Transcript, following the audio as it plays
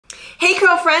Hey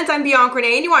curl friends, I'm Bianca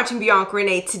Renee and you're watching Bianca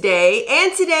Renee Today.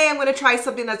 And today I'm going to try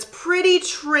something that's pretty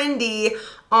trendy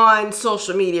on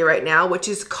social media right now, which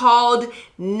is called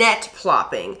net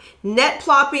plopping. Net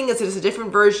plopping is just a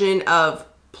different version of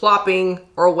plopping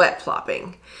or wet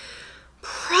plopping.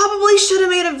 Probably should have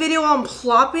made a video on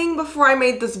plopping before I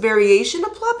made this variation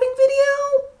of plopping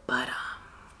video, but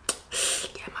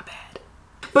yeah, my bad.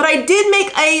 But I did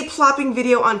make a plopping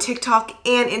video on TikTok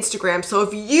and Instagram, so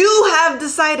if you have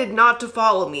decided not to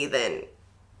follow me, then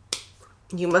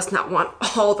you must not want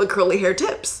all the curly hair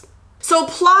tips. So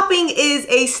plopping is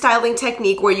a styling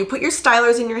technique where you put your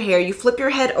stylers in your hair, you flip your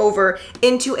head over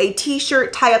into a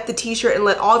t-shirt, tie up the t-shirt and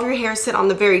let all of your hair sit on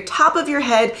the very top of your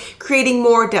head, creating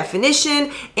more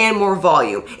definition and more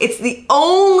volume. It's the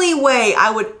only way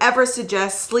I would ever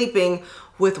suggest sleeping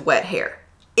with wet hair,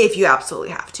 if you absolutely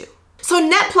have to. So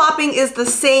net plopping is the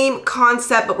same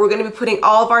concept, but we're gonna be putting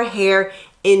all of our hair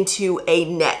into a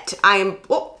net. I am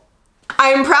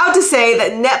proud to say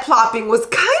that net plopping was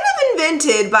kind of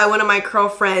invented by one of my curl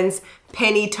friends,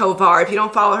 Penny Tovar. If you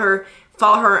don't follow her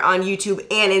on YouTube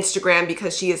and Instagram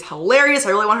because she is hilarious. I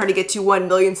really want her to get to 1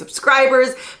 million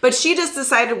subscribers, but she just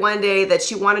decided one day that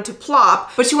she wanted to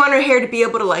plop, but she wanted her hair to be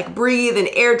able to like breathe and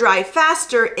air dry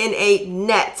faster in a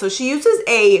net. So she uses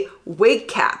a wig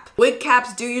cap. Wig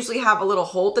caps do usually have a little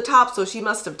hole at the top, so she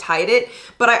must have tied it.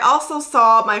 But I also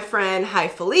saw my friend,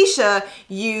 Felicia,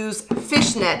 use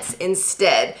fishnets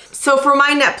instead. So for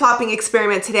my net plopping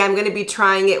experiment today, I'm gonna be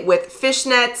trying it with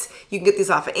fishnets. You can get these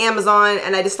off of Amazon,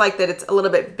 and I just like that it's a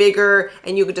little bit bigger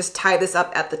and you could just tie this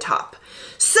up at the top.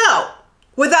 So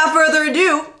without further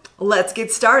ado, let's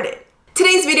get started.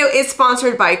 Today's video is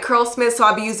sponsored by Curlsmith, so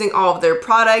I'll be using all of their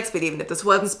products, but even if this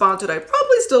wasn't sponsored, I'd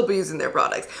probably still be using their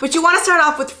products. But you want to start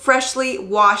off with freshly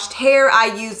washed hair. I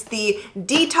use the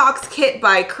Detox kit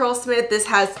by Curlsmith. This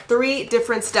has 3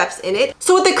 different steps in it.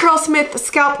 So with the Curlsmith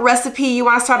scalp recipe, you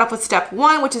want to start off with step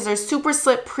 1, which is their Super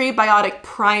Slip Prebiotic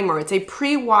Primer. It's a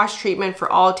pre-wash treatment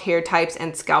for all hair types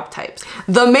and scalp types.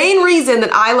 The main reason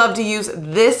that I love to use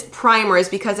this primer is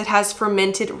because it has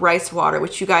fermented rice water,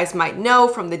 which you guys might know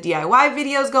from the DIY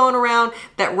videos going around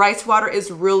that rice water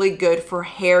is really good for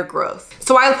hair growth.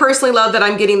 So I personally love that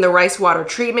I'm getting the rice water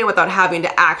treatment without having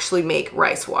to actually make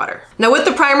rice water. Now with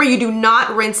the primer, you do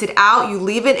not rinse it out. You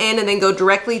leave it in and then go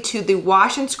directly to the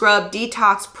Wash and Scrub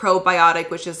Detox Probiotic,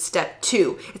 which is step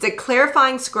 2. It's a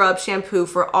clarifying scrub shampoo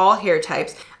for all hair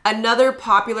types. Another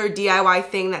popular DIY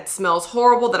thing that smells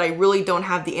horrible that I really don't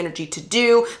have the energy to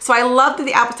do. So I love that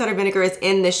the apple cider vinegar is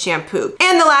in this shampoo.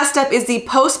 And the last step is the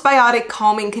postbiotic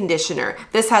calming conditioner.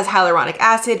 This has hyaluronic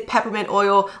acid, peppermint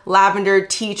oil, lavender,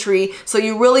 tea tree. So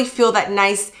you really feel that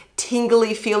nice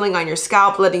tingly feeling on your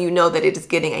scalp, letting you know that it is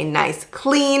getting a nice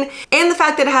clean. And the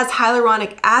fact that it has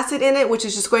hyaluronic acid in it, which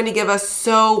is just going to give us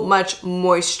so much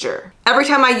moisture. Every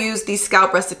time I use the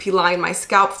scalp recipe line, my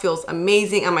scalp feels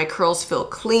amazing and my curls feel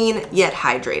clean yet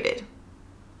hydrated.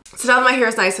 So now that my hair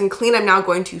is nice and clean, I'm now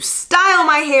going to style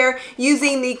my hair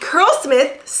using the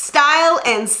Curlsmith Style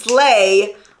and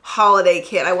Slay holiday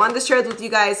kit. I wanted to share this with you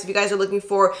guys if you guys are looking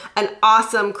for an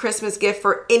awesome Christmas gift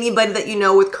for anybody that you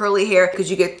know with curly hair,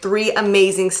 because you get 3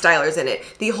 amazing stylers in it.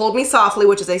 The Hold Me Softly,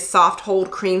 which is a soft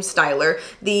hold cream styler.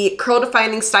 The Curl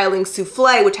Defining Styling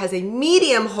Souffle, which has a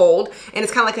medium hold and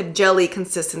it's kind of like a jelly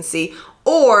consistency.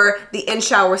 Or the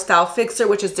In-Shower Style Fixer,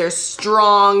 which is their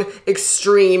strong,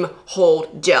 extreme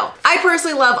hold gel. I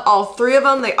personally love all 3 of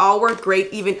them. They all work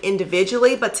great even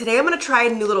individually, but today I'm gonna try a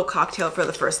new little cocktail for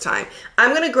the first time.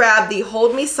 I'm gonna grab the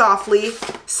Hold Me Softly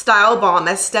Style Balm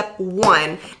as step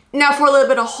 1. Now for a little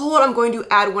bit of hold, I'm going to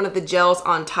add one of the gels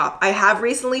on top. I have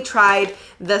recently tried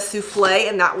the souffle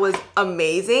and that was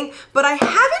amazing, but I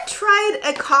haven't tried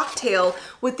a cocktail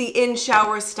with the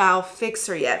In-Shower Style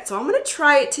Fixer yet. So I'm gonna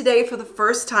try it today for the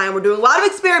first time. We're doing a lot of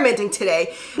experimenting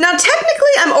today. Now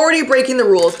technically I'm already breaking the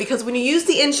rules because when you use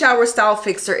the In-Shower Style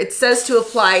Fixer, it says to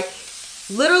apply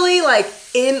literally like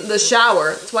in the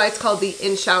shower. That's why it's called the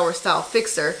In-Shower Style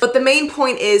Fixer. But the main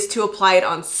point is to apply it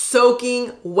on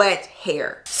soaking wet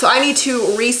hair. So I need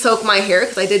to re-soak my hair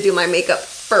because I did do my makeup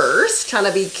first, trying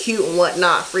to be cute and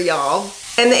whatnot for y'all.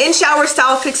 And the In-Shower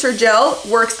Style Fixer gel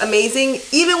works amazing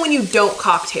even when you don't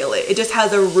cocktail it. It just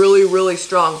has a really, really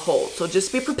strong hold. So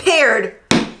just be prepared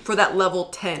for that level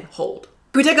 10 hold.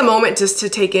 Can we take a moment just to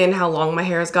take in how long my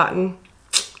hair has gotten?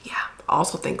 Yeah, I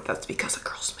also think that's because of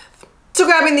Curlsmith. So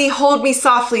grabbing the Hold Me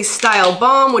Softly Style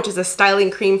Balm, which is a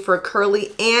styling cream for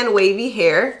curly and wavy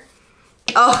hair.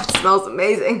 Oh, it smells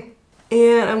amazing.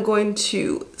 And I'm going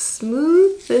to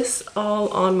smooth this all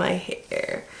on my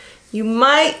hair. You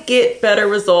might get better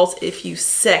results if you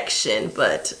section,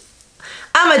 but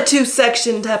I'm a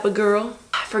 2-section type of girl.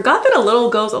 I forgot that a little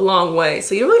goes a long way,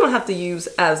 so you really don't have to use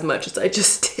as much as I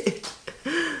just did.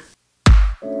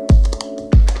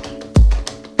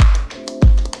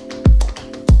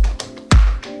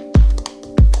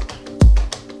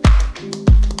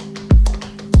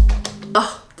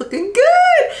 Oh, looking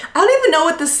good. I don't even know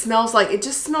what this smells like. It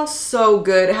just smells so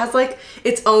good. It has like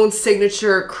its own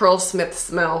signature Curlsmith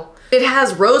smell. It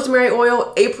has rosemary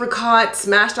oil, apricot,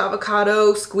 smashed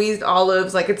avocado, squeezed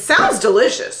olives. Like, it sounds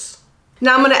delicious.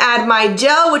 Now I'm gonna add my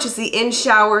gel, which is the In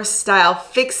Shower Style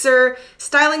Fixer.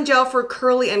 Styling gel for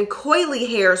curly and coily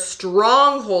hair,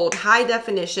 stronghold, high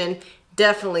definition,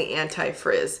 definitely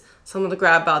anti-frizz. So I'm gonna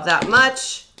grab about that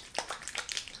much.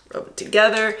 Rub it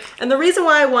together. And the reason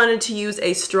why I wanted to use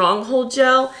a stronghold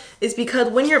gel is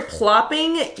because when you're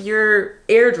plopping, you're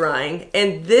air drying,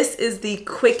 and this is the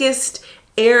quickest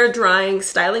air drying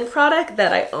styling product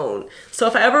that I own. So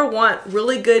if I ever want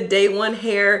really good day one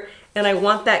hair and I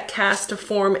want that cast to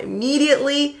form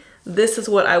immediately, this is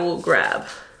what I will grab.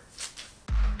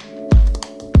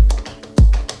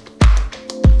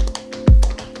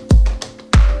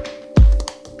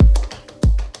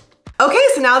 Okay,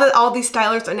 so now that all these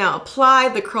stylers are now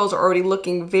applied, the curls are already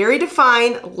looking very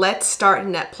defined, let's start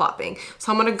net plopping.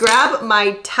 So I'm gonna grab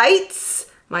my tights,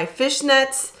 my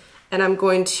fishnets, and I'm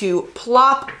going to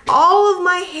plop all of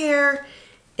my hair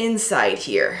inside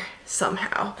here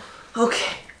somehow.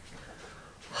 Okay,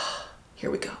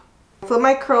 here we go. Flip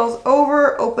my curls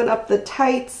over, open up the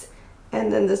tights,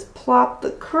 and then just plop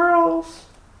the curls.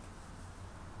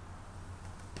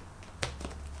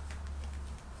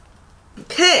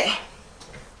 Okay.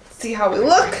 See how we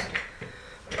look.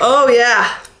 Oh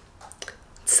yeah,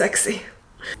 sexy.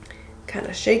 Kind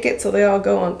of shake it so they all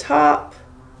go on top.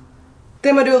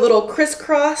 Then I'm gonna do a little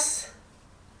crisscross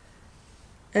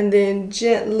and then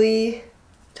gently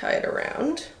tie it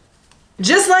around.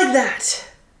 Just like that.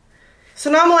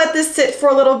 So now I'm gonna let this sit for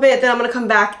a little bit, then I'm gonna come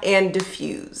back and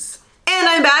diffuse. And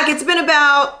I'm back. It's been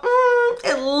about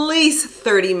at least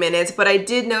 30 minutes, but I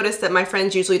did notice that my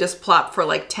friends usually just plop for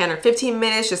like 10 or 15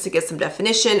 minutes just to get some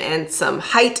definition and some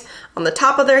height on the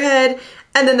top of their head,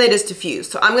 and then they just diffuse.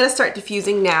 So I'm gonna start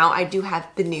diffusing now. I do have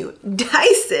the new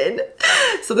Dyson,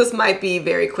 so this might be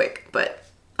very quick, but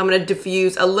I'm gonna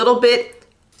diffuse a little bit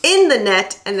in the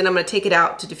net, and then I'm gonna take it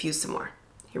out to diffuse some more.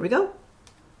 Here we go.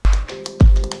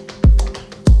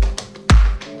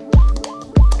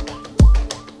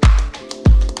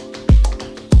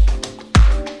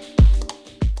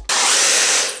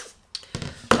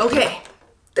 Okay,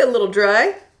 they're a little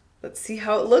dry. Let's see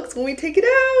how it looks when we take it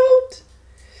out.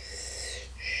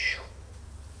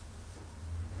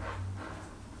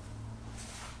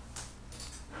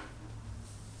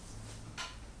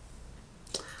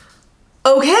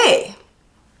 Okay.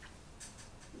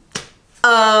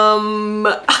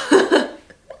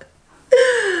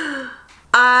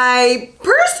 I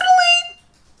personally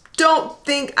don't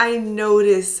think I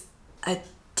notice a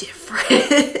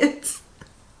difference.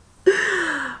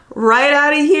 Right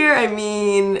out of here, I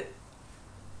mean,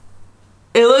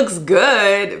 it looks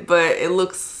good, but it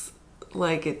looks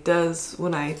like it does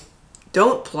when I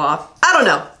don't plop. I don't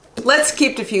know. Let's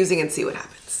keep diffusing and see what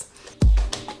happens.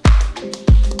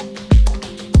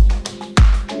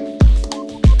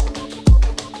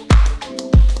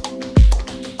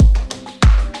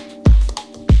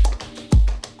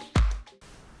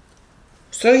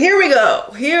 So here we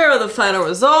go. Here are the final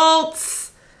results.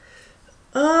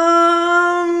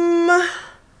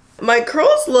 My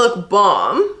curls look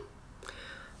bomb,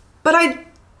 but I don't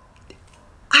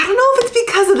know if it's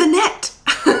because of the net.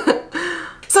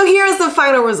 So here's the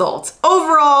final results.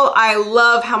 Overall, I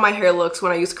love how my hair looks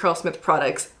when I use Curlsmith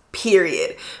products,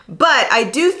 period. But I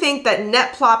do think that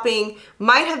net plopping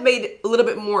might have made a little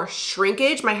bit more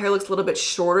shrinkage. My hair looks a little bit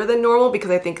shorter than normal because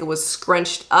I think it was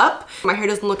scrunched up. My hair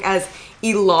doesn't look as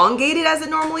elongated as it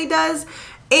normally does.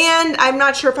 And I'm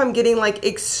not sure if I'm getting like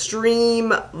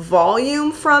extreme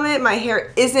volume from it. My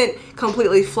hair isn't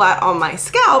completely flat on my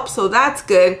scalp, so that's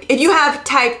good. If you have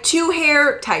type 2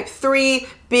 hair, type 3,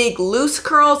 big loose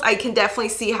curls, I can definitely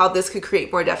see how this could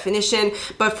create more definition.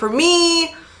 But for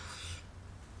me,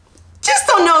 just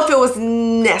don't know if it was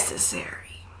necessary.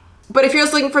 But if you're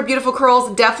just looking for beautiful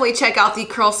curls, definitely check out the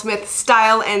Curlsmith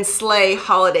Style and Slay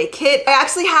Holiday Kit. I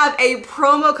actually have a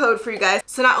promo code for you guys.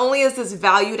 So not only is this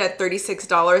valued at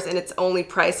 $36 and it's only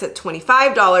priced at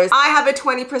 $25, I have a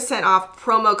 20% off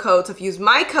promo code. So if you use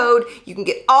my code, you can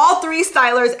get all 3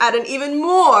 stylers at an even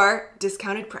more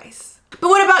discounted price. But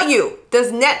what about you?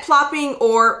 Does net plopping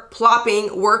or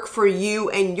plopping work for you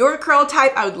and your curl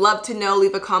type? I would love to know.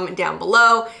 Leave a comment down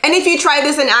below. And if you try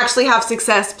this and actually have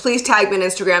success, please tag me on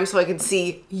Instagram so I can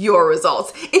see your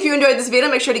results. If you enjoyed this video,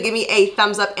 make sure to give me a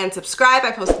thumbs up and subscribe.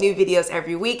 I post new videos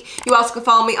every week. You also can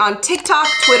follow me on TikTok,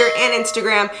 Twitter, and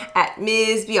Instagram at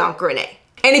Ms. Bianca Renee.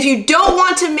 And if you don't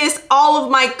want to miss all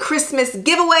of my Christmas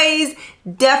giveaways,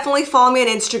 definitely follow me on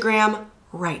Instagram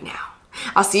right now.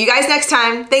 I'll see you guys next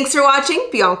time. Thanks for watching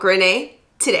BiancaRenee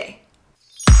Today.